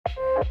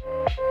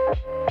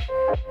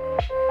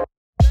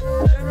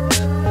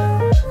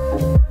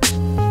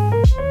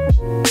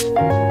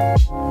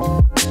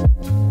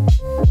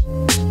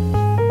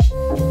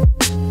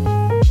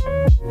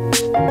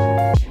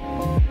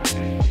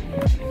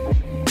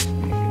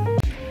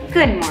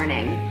Good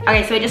morning.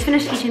 Okay, so I just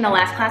finished teaching the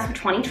last class of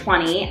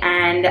 2020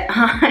 and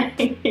I've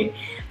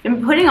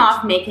been putting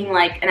off making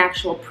like an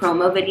actual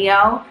promo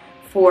video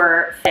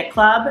for FITT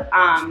Club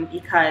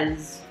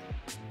because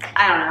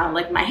I don't know,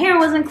 like my hair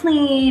wasn't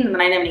clean and then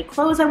I didn't have any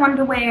clothes I wanted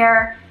to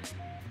wear.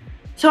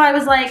 So I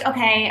was like,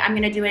 okay, I'm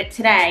gonna do it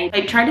today.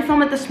 I tried to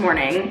film it this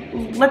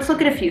morning. Let's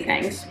look at a few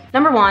things.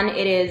 Number one,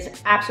 it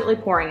is absolutely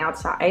pouring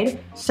outside.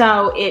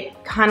 So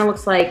it kind of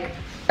looks like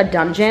a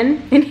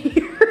dungeon in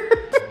here.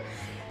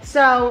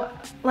 So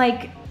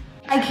like,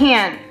 I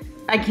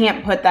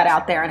can't put that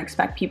out there and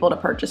expect people to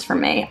purchase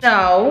from me.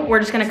 So we're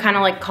just gonna kind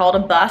of like call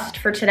it a bust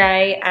for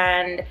today,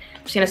 and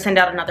I'm just gonna send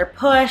out another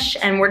push,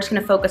 and we're just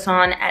gonna focus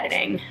on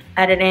editing.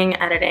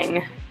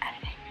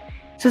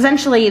 So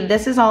essentially,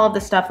 this is all of the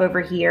stuff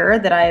over here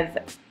that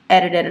I've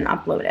edited and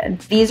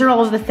uploaded. These are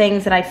all of the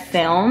things that I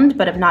filmed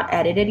but have not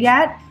edited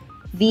yet.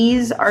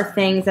 These are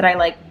things that I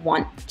like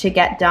want to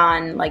get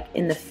done like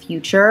in the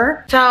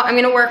future. So I'm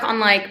gonna work on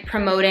like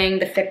promoting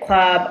the FITT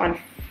Club on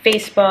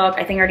Facebook.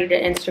 I think I already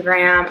did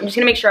Instagram. I'm just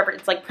gonna make sure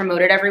it's like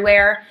promoted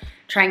everywhere.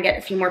 Try and get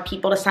a few more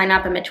people to sign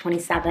up. I'm at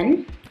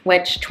 27,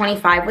 which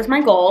 25 was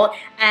my goal.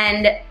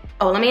 And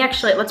oh,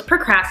 let's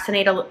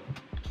procrastinate a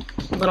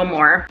little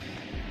more.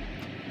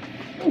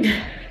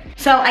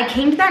 So I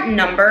came to that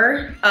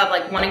number of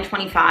like wanting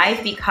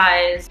 25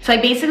 because, so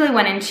I basically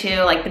went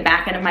into like the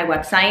back end of my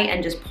website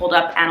and just pulled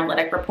up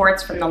analytic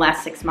reports from the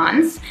last 6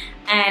 months.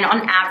 And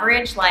on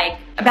average, like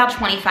about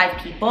 25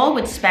 people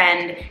would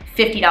spend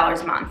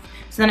 $50 a month.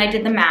 So then I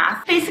did the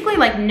math. Basically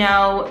like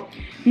know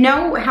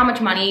how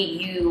much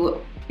money you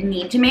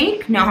need to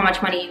make, know how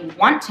much money you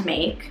want to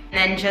make,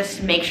 and then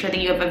just make sure that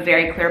you have a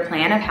very clear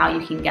plan of how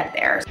you can get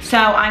there. So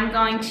I'm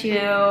going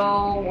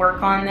to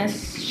work on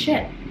this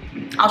shit.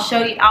 I'll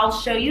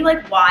show you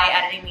like why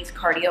editing these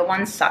cardio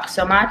ones sucks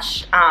so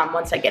much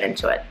once I get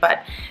into it.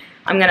 But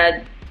I'm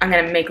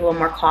gonna make a little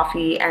more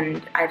coffee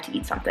and I have to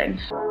eat something.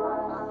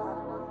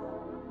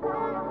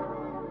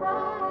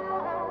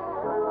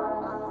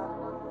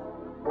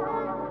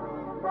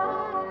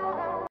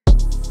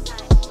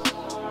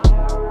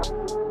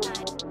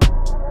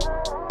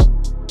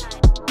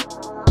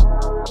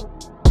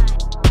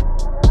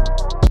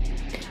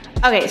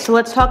 Okay, so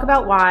let's talk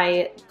about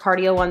why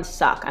cardio ones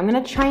suck. I'm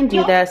gonna try and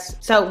do this.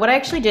 So what I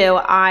actually do,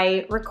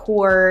 I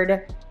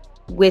record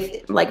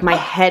with like my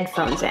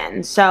headphones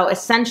in. So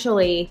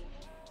essentially,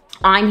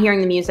 I'm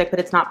hearing the music, but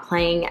it's not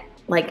playing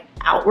like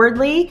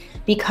outwardly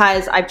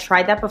because I've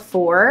tried that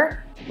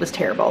before. It was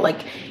terrible.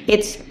 Like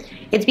it's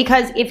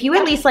because if you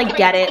at least like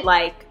get it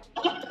like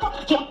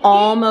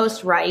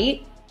almost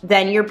right,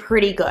 then you're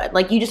pretty good.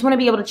 Like you just wanna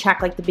be able to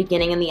check like the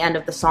beginning and the end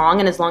of the song,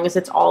 and as long as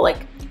it's all like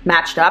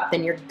matched up,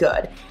 then you're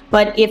good.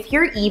 But if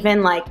you're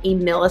even like a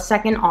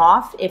millisecond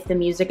off, if the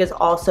music is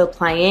also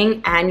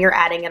playing and you're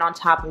adding it on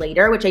top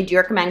later, which I do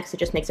recommend because it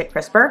just makes it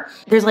crisper,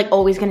 there's like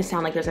always gonna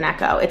sound like there's an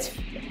echo. It's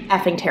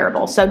effing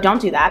terrible, so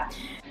don't do that.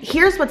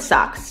 Here's what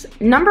sucks.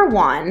 Number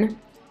one,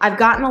 I've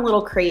gotten a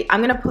little crazy. I'm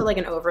gonna put like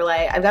an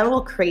overlay. I've got a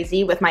little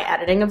crazy with my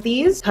editing of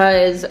these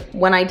because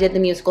when I did the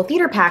musical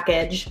theater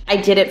package, I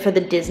did it for the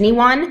Disney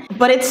one,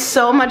 but it's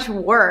so much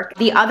work.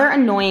 The other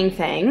annoying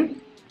thing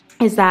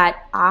is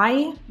that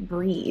I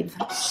breathe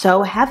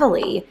so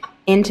heavily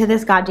into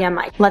this goddamn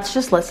mic. Let's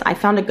just listen. I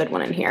found a good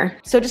one in here.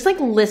 So just like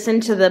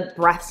listen to the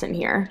breaths in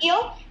here.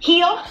 Heel,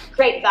 heel,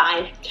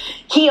 grapevine.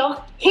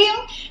 Heel,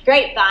 heel,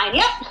 grapevine,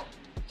 yep.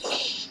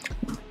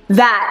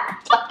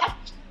 That.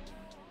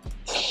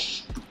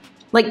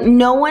 Like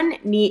no one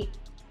need,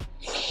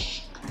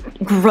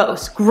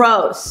 gross.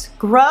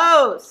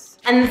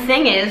 And the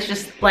thing is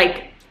just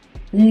like,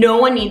 no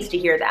one needs to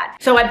hear that.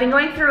 So I've been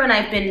going through and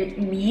I've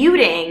been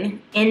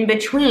muting in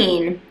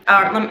between.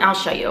 I'll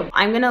show you.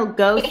 I'm gonna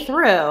go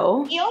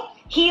through. Heel,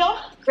 heel,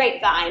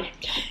 grapevine.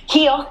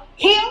 Heel,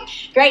 heel,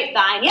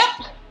 grapevine,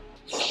 yep.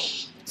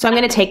 So I'm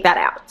gonna take that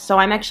out. So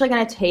I'm actually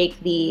gonna take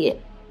the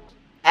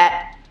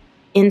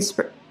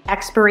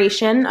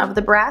expiration of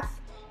the breath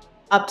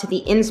up to the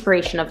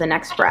inspiration of the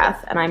next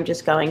breath, and I'm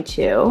just going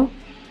to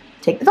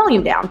take the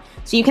volume down.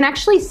 So you can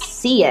actually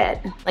see it.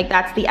 Like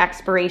that's the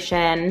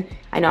expiration.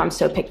 I know I'm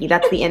so picky.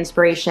 That's the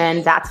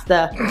inspiration. That's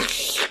the,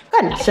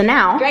 good. So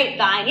now.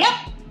 Grapevine, yep.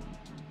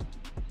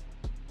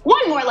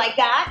 One more like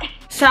that.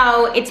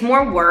 So it's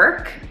more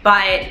work,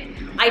 but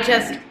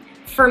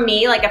for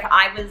me, like if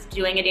I was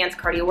doing a dance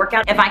cardio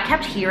workout, if I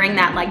kept hearing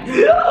that like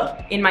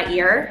in my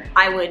ear,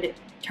 I would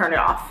turn it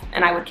off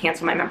and I would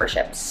cancel my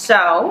membership.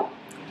 So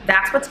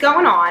that's what's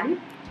going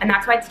on. And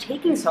that's why it's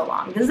taking so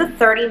long. This is a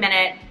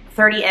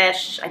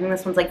 30-ish, I think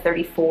this one's like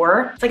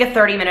 34. It's like a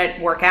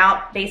 30-minute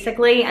workout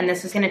basically, and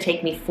this is gonna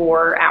take me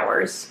 4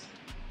 hours.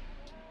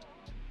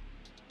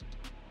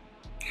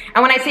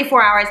 And when I say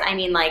 4 hours, I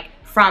mean like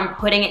from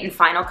putting it in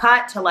Final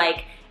Cut to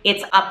like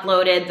it's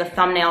uploaded, the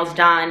thumbnail's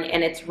done,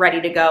 and it's ready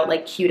to go,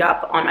 like queued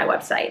up on my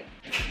website.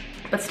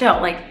 But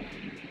still, like,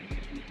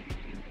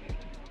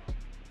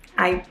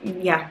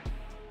 yeah.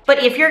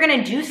 But if you're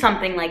gonna do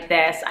something like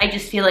this, I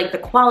just feel like the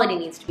quality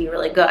needs to be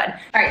really good.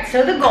 All right,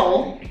 so the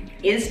goal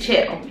is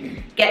to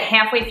get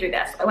halfway through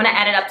this. I wanna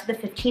add it up to the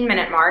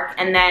 15-minute mark,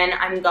 and then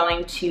I'm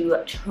going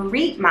to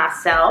treat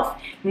myself.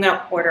 I'm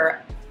gonna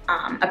order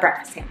a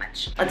breakfast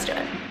sandwich. Let's do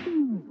it.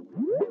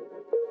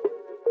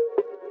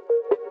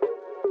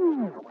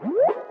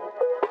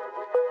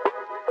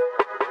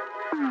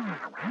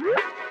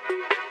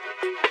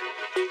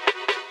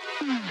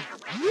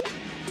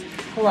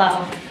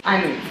 Hello,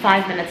 I'm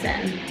 5 minutes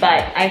in, but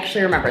I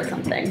actually remembered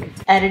something.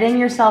 Editing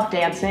yourself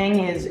dancing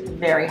is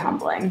very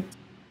humbling.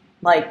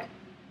 Like,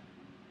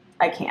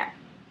 I can't.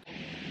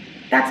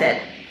 That's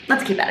it.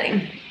 Let's keep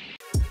editing.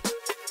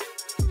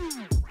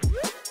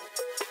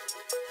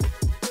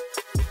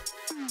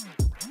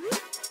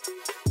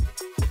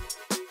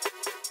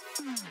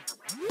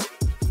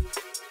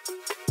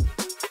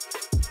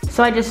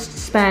 So I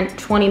just spent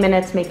 20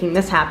 minutes making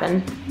this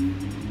happen.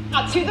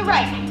 Now to the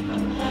right.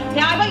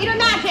 Now I want you to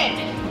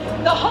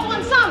imagine the whole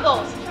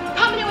ensemble's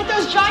coming in with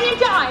those giant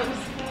dimes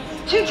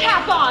to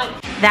tap on.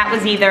 That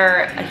was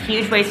either a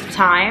huge waste of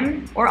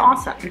time or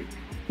awesome.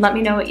 Let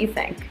me know what you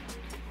think.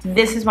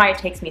 This is why it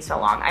takes me so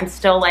long. I'm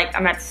still like,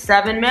 I'm at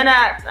 7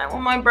 minutes. I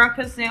want my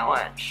breakfast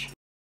sandwich.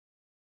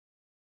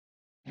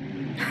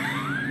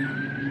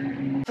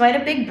 So I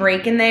had a big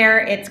break in there.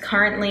 It's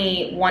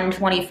currently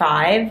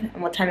 1:25.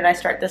 And what time did I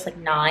start this? Like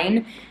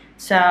 9.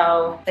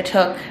 So I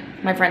took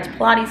my friend's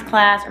Pilates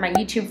class, or my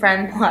YouTube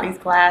friend Pilates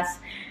class,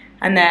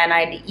 and then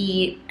I had to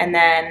eat, and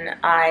then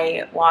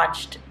I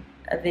watched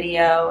a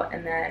video,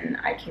 and then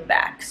I came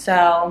back.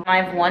 So I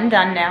have one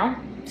done now.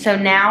 So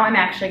now I'm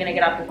actually gonna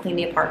get up and clean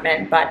the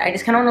apartment, but I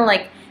just kinda wanna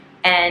like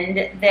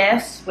end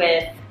this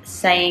with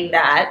saying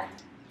that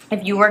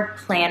if you are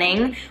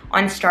planning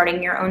on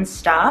starting your own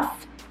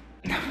stuff,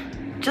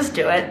 just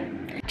do it.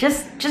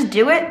 Just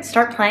do it,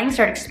 start playing,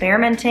 start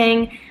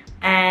experimenting,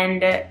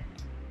 and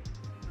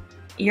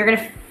you're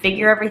gonna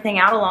figure everything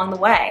out along the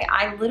way.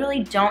 I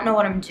literally don't know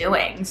what I'm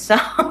doing, so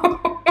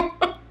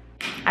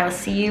I will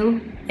see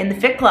you in the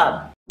FITT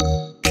Club.